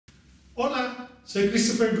Hola, soy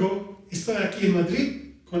Christopher Go. Estoy aquí en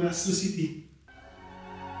Madrid con Astrocity.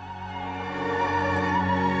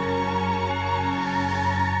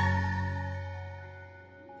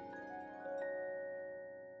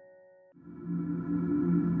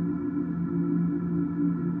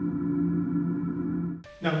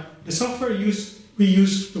 Now, the software we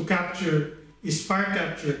use to capture is Fire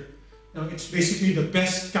Capture. Now, it's basically the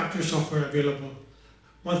best capture software available.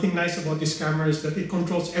 One thing nice about this camera is that it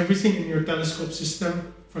controls everything in your telescope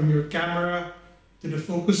system, from your camera to the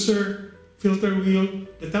focuser, filter wheel,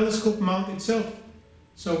 the telescope mount itself.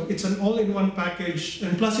 So it's an all-in-one package,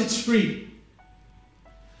 and plus it's free.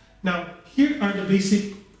 Now, here are the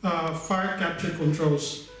basic fire capture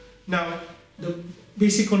controls. Now, the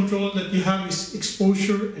basic control that you have is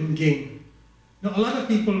exposure and gain. Now, a lot of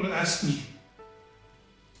people ask me,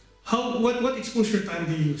 what exposure time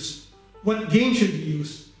do you use? What gain should you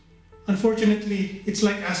use? Unfortunately, it's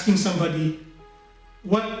like asking somebody,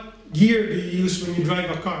 what gear do you use when you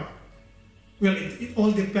drive a car? Well, it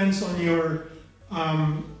all depends on your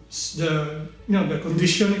the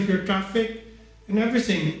condition of your traffic and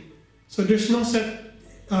everything. So there's no set.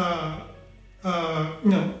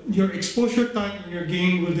 Your exposure time and your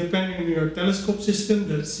gain will depend on your telescope system,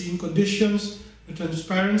 the seeing conditions, the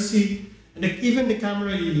transparency, and even the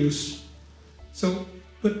camera you use. So,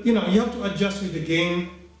 but you have to adjust with the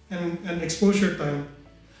gain and exposure time.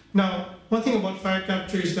 Now, one thing about fire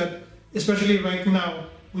capture is that, especially right now,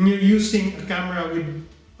 when you're using a camera with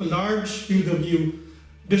a large field of view,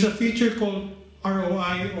 there's a feature called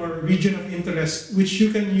ROI, or region of interest, which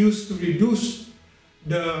you can use to reduce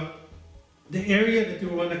the area that you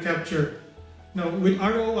want to capture. Now, with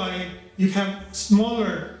ROI, you have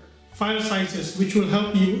smaller file sizes, which will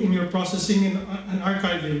help you in your processing and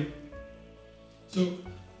archiving. So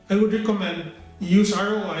I would recommend you use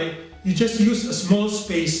ROI. You just use a small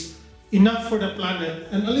space, enough for the planet,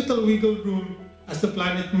 and a little wiggle room as the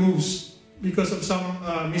planet moves because of some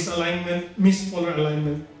mispolar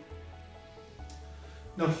alignment.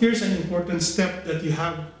 Now, here's an important step that you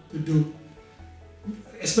have to do,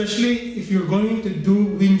 especially if you're going to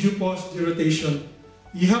do wind dew pause derotation.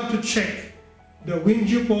 You have to check the wind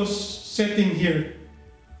dew pause setting here.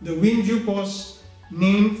 The wind dew pause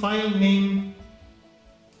name, file naming,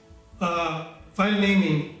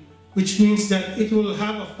 which means that it will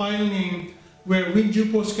have a file name where wind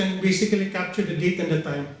dew pause can basically capture the date and the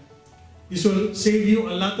time. This will save you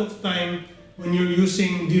a lot of time when you're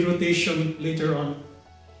using derotation later on.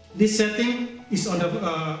 This setting is on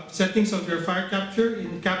the settings of your fire capture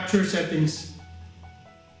in capture settings.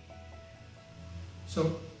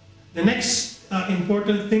 So the next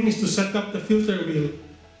important thing is to set up the filter wheel.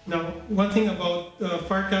 Now, one thing about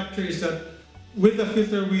fire capture is that with the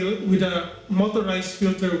filter wheel, with a motorized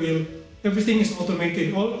filter wheel, everything is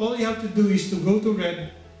automated. All you have to do is to go to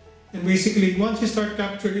red, and basically once you start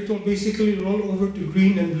capture, it will basically roll over to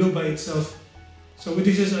green and blue by itself. So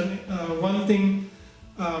this is one thing,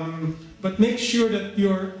 but make sure that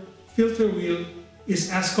your filter wheel is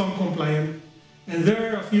ASCOM compliant. And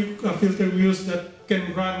there are a few filter wheels that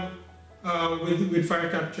can run with fire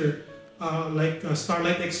capture, like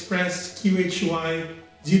Starlight Express, QHY,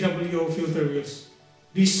 ZWO filter wheels.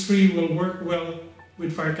 These three will work well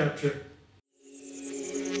with fire capture.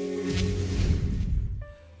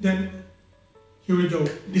 Then, here we go.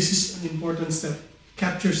 This is an important step.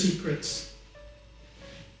 Capture secrets.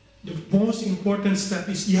 The most important step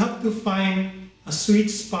is you have to find a sweet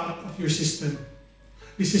spot of your system.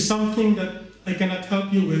 This is something that I cannot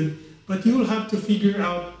help you with, but you will have to figure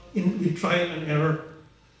out with trial and error.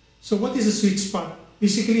 So what is a sweet spot?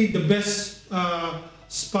 Basically, the best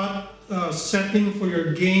spot setting for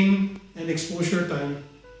your gain and exposure time.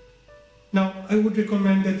 Now, I would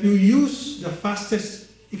recommend that you use the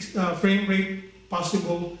fastest frame rate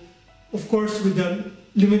possible, of course with the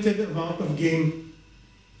limited amount of gain.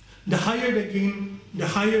 The higher the gain, the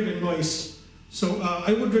higher the noise. So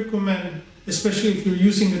I would recommend, especially if you're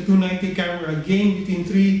using the 290 camera, gain between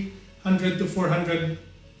 300 to 400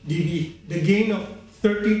 dB. The gain of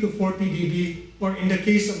 30 to 40 dB, or in the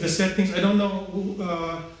case of the settings, I don't know,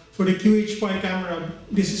 for the QHY camera,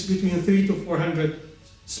 this is between 3 to 400.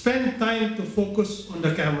 Spend time to focus on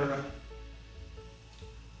the camera.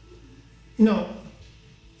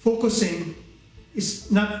 Focusing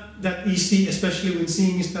is not that easy, especially when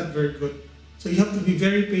seeing is not very good. So you have to be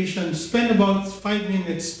very patient. Spend about 5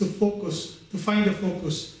 minutes to focus, to find the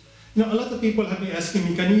focus. A lot of people have been asking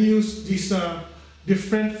me, can you use these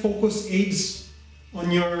different focus aids on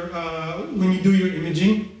your when you do your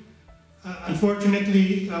imaging?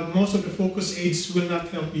 Unfortunately, most of the focus aids will not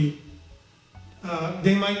help you.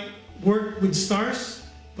 They might work with stars,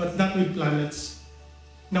 but not with planets.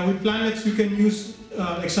 Now with planets, you can use,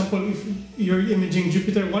 example, if you're imaging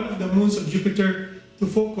Jupiter, one of the moons of Jupiter to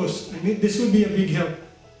focus, and this would be a big help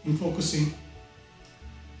in focusing.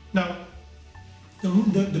 Now,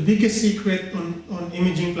 the biggest secret on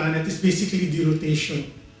imaging planet is basically the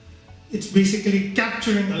rotation. It's basically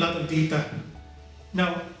capturing a lot of data.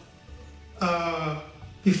 Now,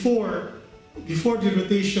 before the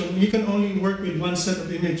rotation, you can only work with one set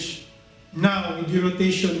of image. Now, with the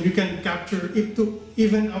rotation, you can capture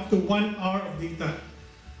even up to 1 hour of data.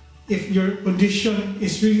 If your condition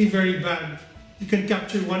is really very bad, you can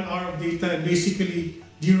capture 1 hour of data and basically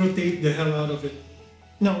derotate the hell out of it.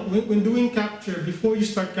 Now, when doing capture, before you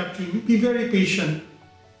start capturing, be very patient.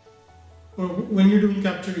 Or when you're doing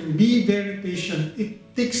capturing, be very patient.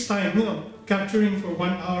 It takes time. You know, capturing for 1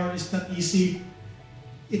 hour is not easy.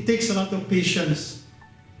 It takes a lot of patience.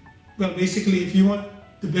 Well, basically, if you want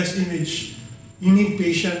the best image, you need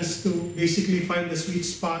patience to basically find the sweet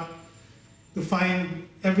spot, to find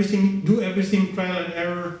everything, do everything trial and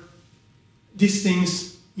error. These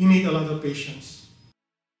things, you need a lot of patience.